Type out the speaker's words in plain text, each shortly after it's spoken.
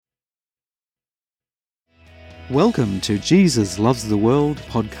Welcome to Jesus Loves the World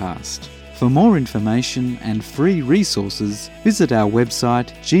podcast. For more information and free resources, visit our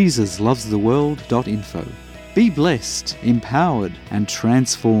website jesuslovestheworld.info. Be blessed, empowered, and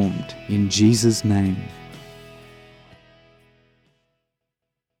transformed in Jesus' name.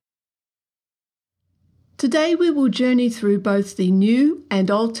 Today we will journey through both the New and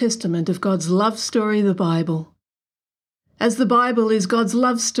Old Testament of God's love story, the Bible. As the Bible is God's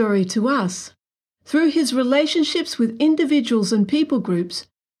love story to us, through his relationships with individuals and people groups,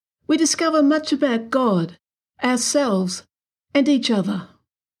 we discover much about God, ourselves, and each other.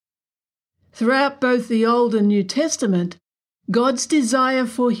 Throughout both the Old and New Testament, God's desire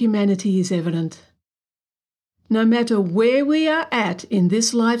for humanity is evident. No matter where we are at in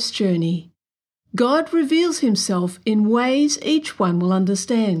this life's journey, God reveals himself in ways each one will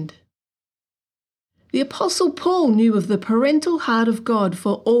understand. The Apostle Paul knew of the parental heart of God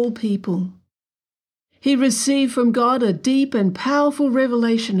for all people. He received from God a deep and powerful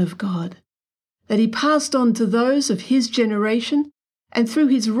revelation of God that he passed on to those of his generation and through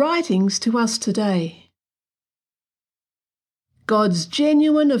his writings to us today. God's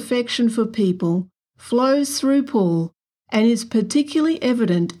genuine affection for people flows through Paul and is particularly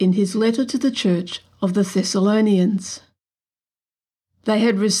evident in his letter to the church of the Thessalonians. They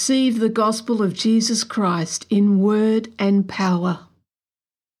had received the gospel of Jesus Christ in word and power.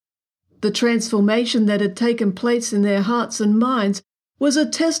 The transformation that had taken place in their hearts and minds was a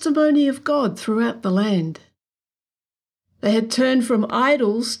testimony of God throughout the land. They had turned from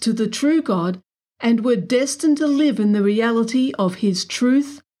idols to the true God and were destined to live in the reality of his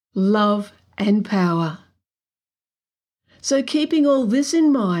truth, love, and power. So keeping all this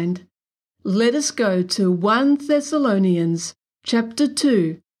in mind, let us go to 1 Thessalonians chapter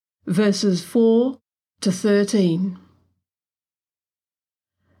 2, verses 4 to 13.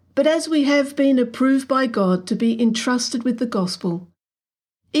 But as we have been approved by God to be entrusted with the gospel,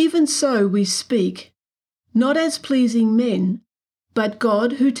 even so we speak, not as pleasing men, but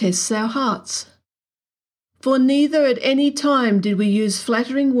God who tests our hearts. For neither at any time did we use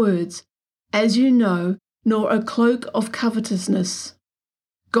flattering words, as you know, nor a cloak of covetousness.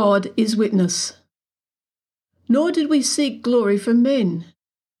 God is witness. Nor did we seek glory from men,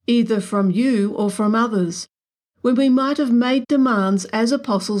 either from you or from others, when we might have made demands as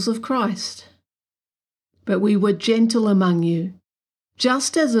apostles of Christ. But we were gentle among you,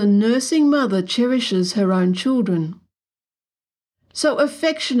 just as a nursing mother cherishes her own children. So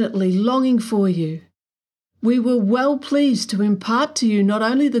affectionately longing for you, we were well pleased to impart to you not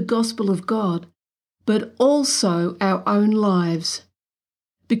only the gospel of God, but also our own lives,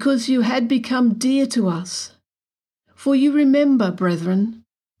 because you had become dear to us. For you remember, brethren,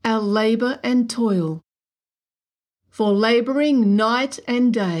 our labour and toil. For labouring night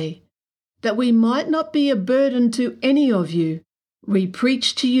and day, that we might not be a burden to any of you, we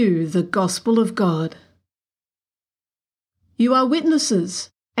preach to you the gospel of God. You are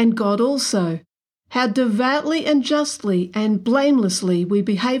witnesses, and God also, how devoutly and justly and blamelessly we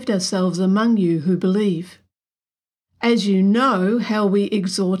behaved ourselves among you who believe. As you know how we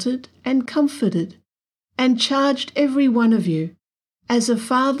exhorted and comforted, and charged every one of you, as a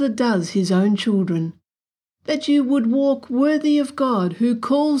father does his own children, that you would walk worthy of God who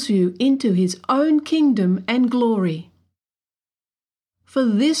calls you into his own kingdom and glory. For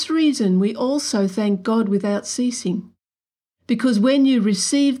this reason we also thank God without ceasing, because when you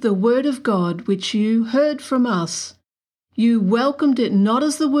received the word of God which you heard from us, you welcomed it not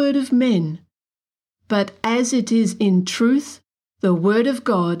as the word of men, but as it is in truth the word of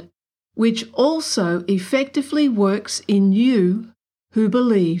God, which also effectively works in you who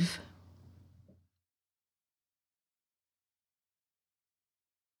believe.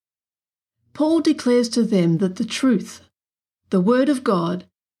 Paul declares to them that the truth, the Word of God,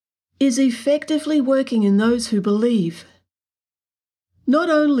 is effectively working in those who believe. Not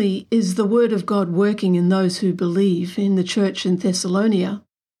only is the Word of God working in those who believe in the church in Thessalonia,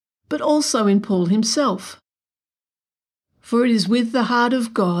 but also in Paul himself. For it is with the heart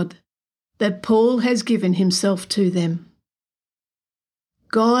of God that Paul has given himself to them.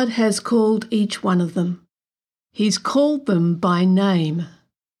 God has called each one of them. He's called them by name.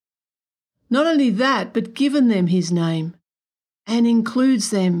 Not only that, but given them his name, and includes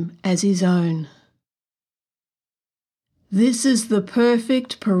them as his own. This is the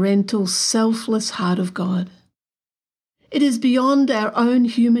perfect parental, selfless heart of God. It is beyond our own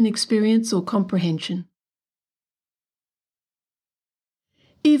human experience or comprehension.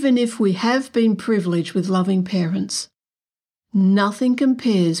 Even if we have been privileged with loving parents, nothing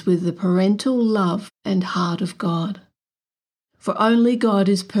compares with the parental love and heart of God. For only God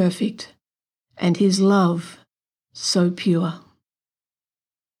is perfect, and his love so pure.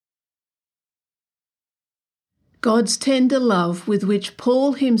 God's tender love, with which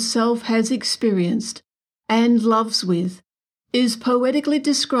Paul himself has experienced and loves with, is poetically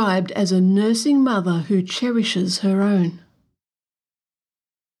described as a nursing mother who cherishes her own.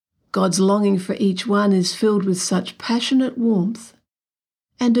 God's longing for each one is filled with such passionate warmth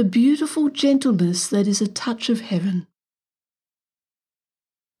and a beautiful gentleness that is a touch of heaven.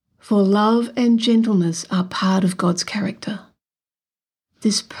 For love and gentleness are part of God's character.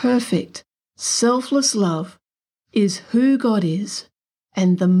 This perfect, selfless love is who God is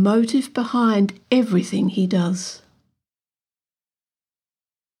and the motive behind everything he does.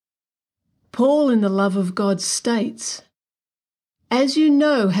 Paul, in the love of God, states, "As you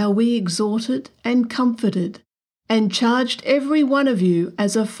know how we exhorted and comforted and charged every one of you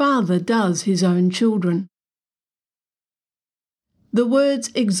as a father does his own children." The words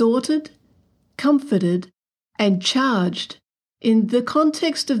exhorted, comforted, and charged in the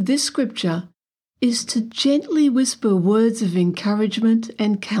context of this scripture is to gently whisper words of encouragement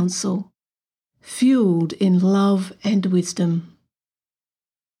and counsel, fueled in love and wisdom.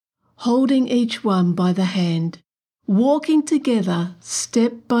 Holding each one by the hand, walking together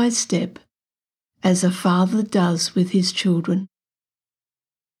step by step, as a father does with his children.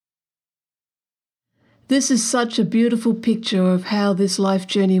 This is such a beautiful picture of how this life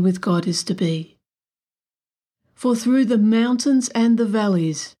journey with God is to be. For through the mountains and the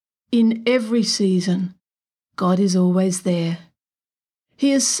valleys, in every season, God is always there.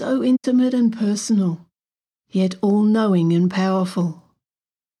 He is so intimate and personal, yet all-knowing and powerful.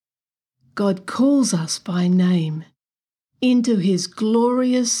 God calls us by name into his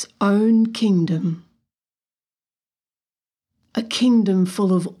glorious own kingdom. A kingdom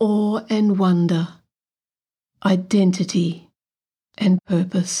full of awe and wonder, identity and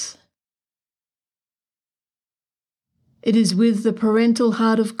purpose. It is with the parental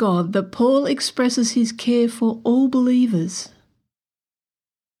heart of God that Paul expresses his care for all believers.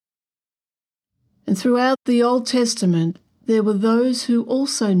 And throughout the Old Testament, there were those who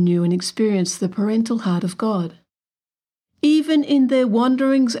also knew and experienced the parental heart of God. Even in their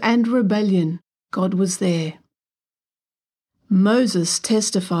wanderings and rebellion, God was there. Moses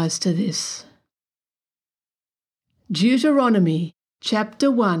testifies to this. Deuteronomy chapter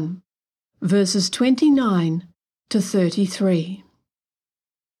 1, verses 29 to 33.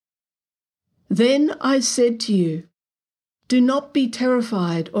 Then I said to you, do not be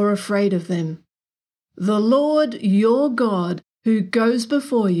terrified or afraid of them. The Lord your God, who goes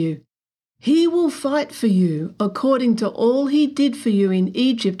before you, he will fight for you according to all he did for you in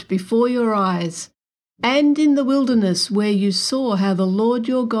Egypt before your eyes, and in the wilderness where you saw how the Lord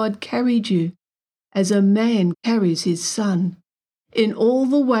your God carried you, as a man carries his son, in all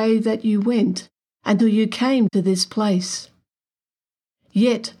the way that you went until you came to this place.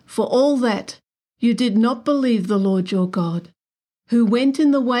 Yet, for all that, you did not believe the Lord your God, who went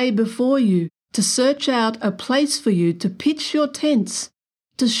in the way before you to search out a place for you to pitch your tents,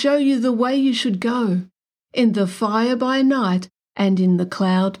 to show you the way you should go, in the fire by night and in the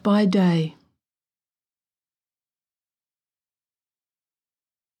cloud by day.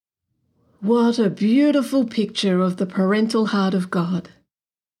 What a beautiful picture of the parental heart of God.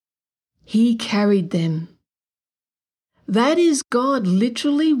 He carried them. That is, God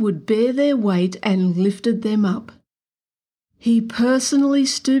literally would bear their weight and lifted them up. He personally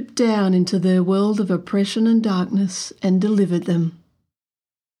stooped down into their world of oppression and darkness and delivered them.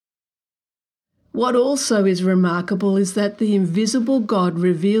 What also is remarkable is that the invisible God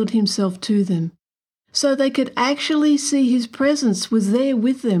revealed himself to them, so they could actually see his presence was there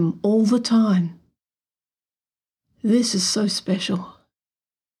with them all the time. This is so special.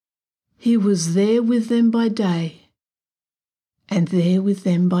 He was there with them by day and there with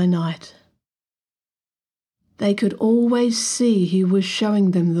them by night. They could always see he was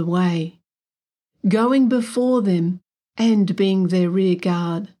showing them the way, going before them and being their rear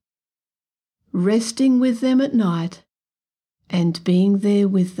guard, resting with them at night and being there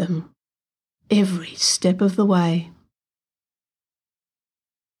with them every step of the way.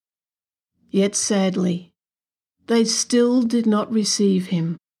 Yet sadly, they still did not receive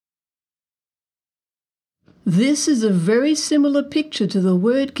him. This is a very similar picture to the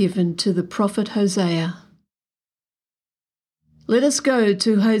word given to the prophet Hosea. Let us go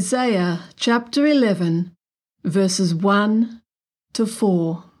to Hosea chapter 11, verses 1 to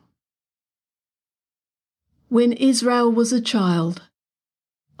 4. When Israel was a child,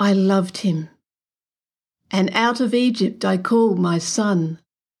 I loved him, and out of Egypt I called my son.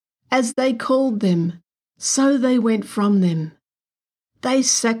 As they called them, so they went from them. They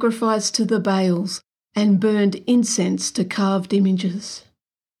sacrificed to the Baals and burned incense to carved images.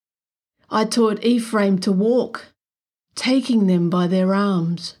 I taught Ephraim to walk, taking them by their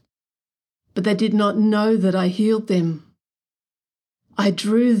arms, but they did not know that I healed them. I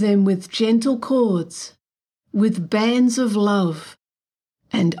drew them with gentle cords, with bands of love,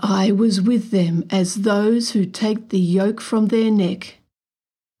 and I was with them as those who take the yoke from their neck.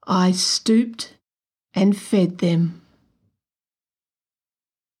 I stooped and fed them.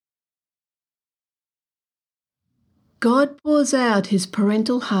 God pours out his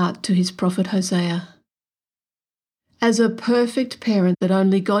parental heart to his prophet Hosea. As a perfect parent that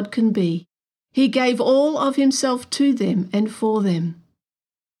only God can be, he gave all of himself to them and for them.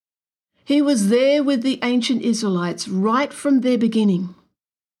 He was there with the ancient Israelites right from their beginning.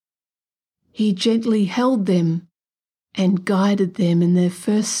 He gently held them and guided them in their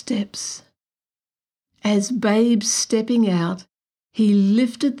first steps. As babes stepping out, he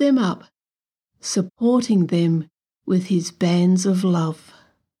lifted them up, supporting them with his bands of love.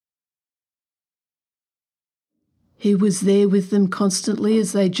 He was there with them constantly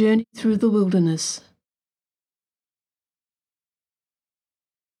as they journeyed through the wilderness.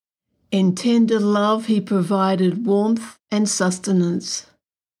 In tender love, he provided warmth and sustenance.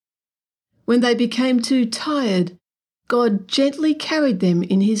 When they became too tired, God gently carried them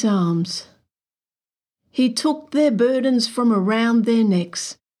in his arms. He took their burdens from around their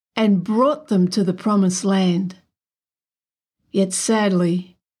necks and brought them to the promised land. Yet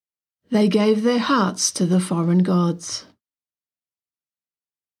sadly, they gave their hearts to the foreign gods.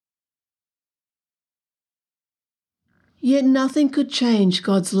 Yet nothing could change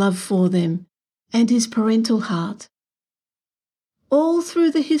God's love for them and his parental heart. All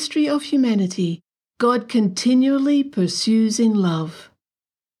through the history of humanity, God continually pursues in love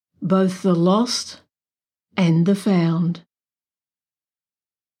both the lost and the found.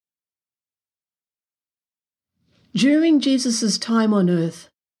 During Jesus' time on earth,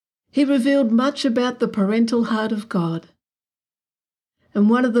 he revealed much about the parental heart of God. And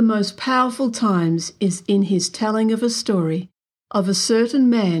one of the most powerful times is in his telling of a story of a certain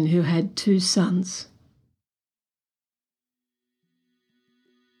man who had 2 sons.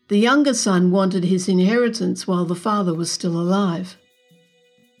 The younger son wanted his inheritance while the father was still alive.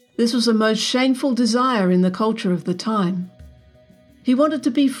 This was a most shameful desire in the culture of the time. He wanted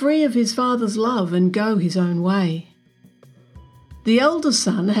to be free of his father's love and go his own way. The elder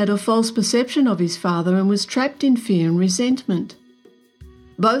son had a false perception of his father and was trapped in fear and resentment.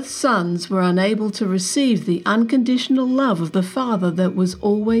 Both sons were unable to receive the unconditional love of the father that was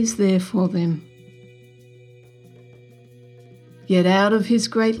always there for them. Yet out of his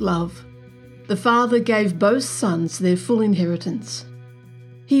great love, the father gave both sons their full inheritance.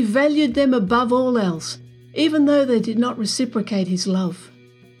 He valued them above all else, even though they did not reciprocate his love.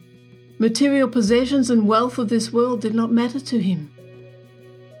 Material possessions and wealth of this world did not matter to him.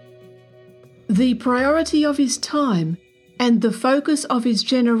 The priority of his time and the focus of his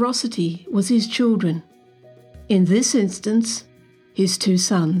generosity was his children. In this instance, his 2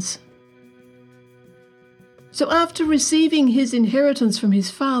 sons. So after receiving his inheritance from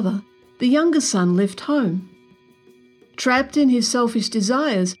his father, the younger son left home. Trapped in his selfish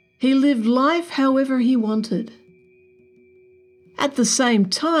desires, he lived life however he wanted. At the same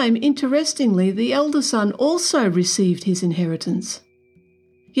time, interestingly, the elder son also received his inheritance.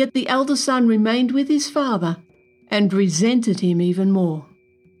 Yet the elder son remained with his father and resented him even more.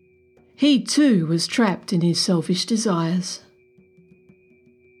 He too was trapped in his selfish desires.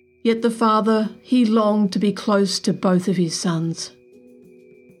 Yet the father, he longed to be close to both of his sons.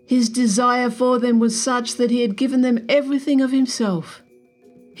 His desire for them was such that he had given them everything of himself: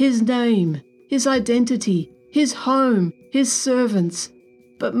 his name, his identity, his home, his servants,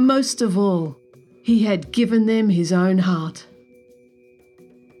 but most of all, he had given them his own heart.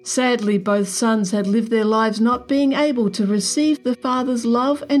 Sadly, both sons had lived their lives not being able to receive the father's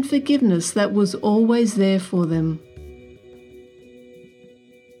love and forgiveness that was always there for them.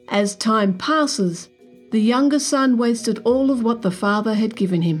 As time passes, the younger son wasted all of what the father had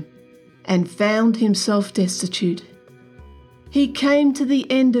given him and found himself destitute. He came to the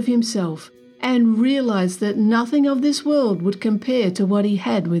end of himself and realized that nothing of this world would compare to what he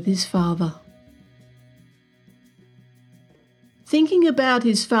had with his father. Thinking about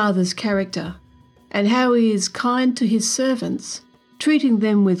his father's character and how he is kind to his servants, treating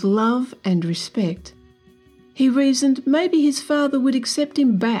them with love and respect, he reasoned maybe his father would accept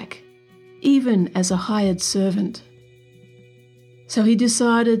him back, even as a hired servant. So he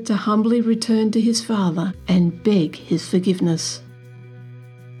decided to humbly return to his father and beg his forgiveness.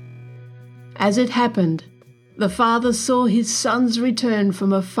 As it happened, the father saw his son's return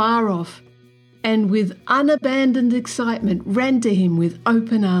from afar off and with unabandoned excitement ran to him with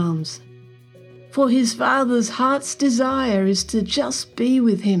open arms. For his father's heart's desire is to just be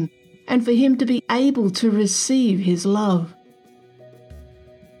with him and for him to be able to receive his love,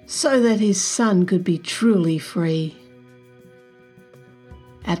 so that his son could be truly free.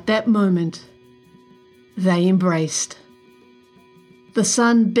 At that moment, they embraced. The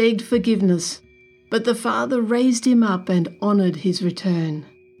son begged forgiveness, but the father raised him up and honoured his return.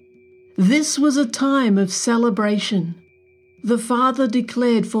 This was a time of celebration. The father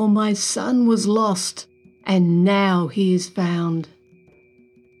declared, "For my son was lost, and now he is found."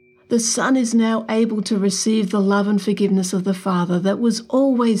 The son is now able to receive the love and forgiveness of the father that was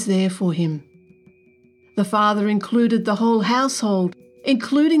always there for him. The father included the whole household,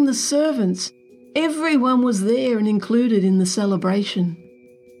 including the servants. Everyone was there and included in the celebration.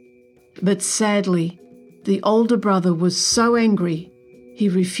 But sadly, the older brother was so angry, he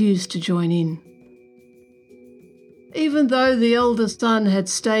refused to join in. Even though the older son had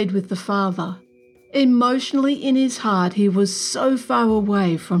stayed with the father, emotionally in his heart he was so far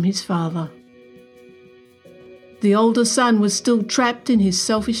away from his father. The older son was still trapped in his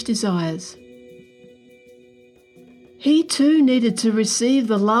selfish desires. He too needed to receive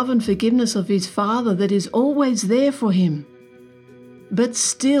the love and forgiveness of his father that is always there for him. But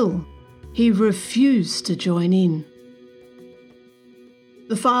still, he refused to join in.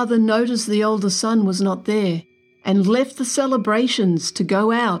 The father noticed the older son was not there and left the celebrations to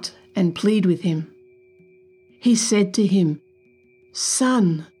go out and plead with him. He said to him,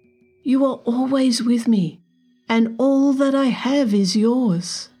 "Son, you are always with me, and all that I have is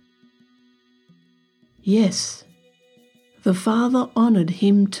yours." Yes, the father honoured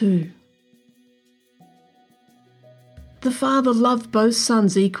him too. The father loved both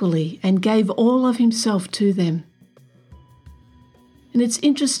sons equally and gave all of himself to them. And it's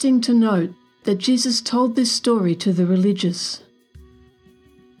interesting to note that Jesus told this story to the religious,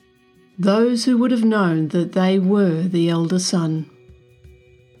 those who would have known that they were the elder son.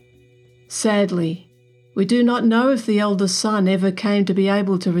 Sadly, we do not know if the elder son ever came to be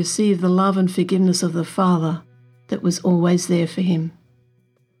able to receive the love and forgiveness of the father that was always there for him.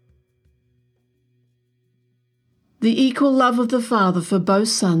 The equal love of the father for both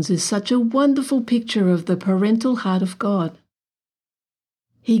sons is such a wonderful picture of the parental heart of God.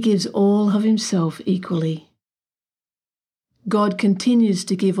 He gives all of himself equally. God continues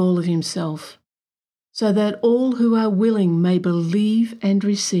to give all of himself, so that all who are willing may believe and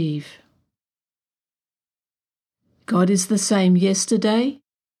receive. God is the same yesterday,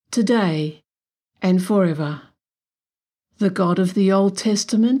 today, and forever. The God of the Old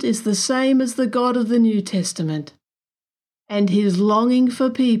Testament is the same as the God of the New Testament, and his longing for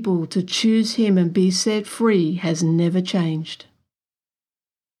people to choose him and be set free has never changed.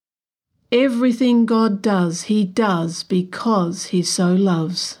 Everything God does, he does because he so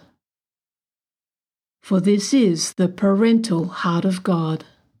loves. For this is the parental heart of God.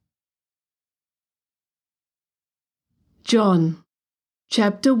 John,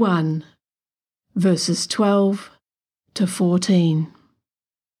 chapter 1, verses 12 to 14.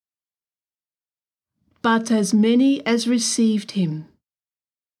 But as many as received him,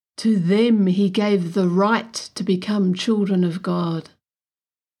 to them he gave the right to become children of God,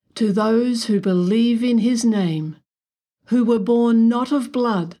 to those who believe in his name, who were born not of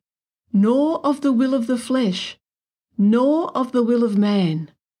blood, nor of the will of the flesh, nor of the will of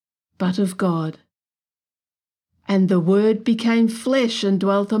man, but of God. And the Word became flesh and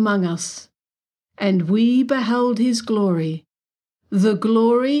dwelt among us, and we beheld his glory, the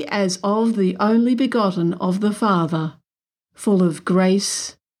glory as of the only begotten of the Father, full of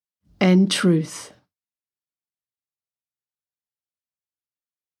grace and truth.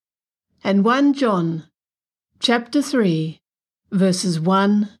 And 1 John, chapter 3, verses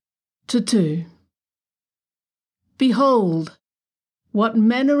 1 to 2. Behold, what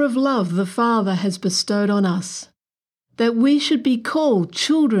manner of love the Father has bestowed on us, that we should be called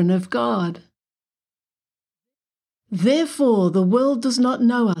children of God. Therefore the world does not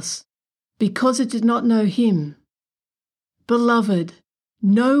know us, because it did not know him. Beloved,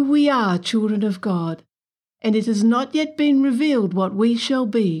 know we are children of God, and it has not yet been revealed what we shall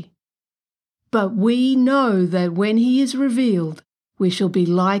be. But we know that when he is revealed, we shall be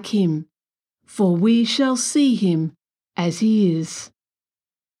like him, for we shall see him as he is.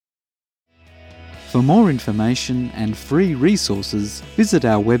 For more information and free resources, visit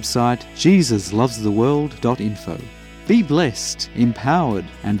our website jesuslovestheworld.info. Be blessed, empowered,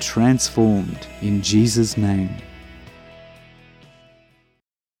 and transformed in Jesus' name.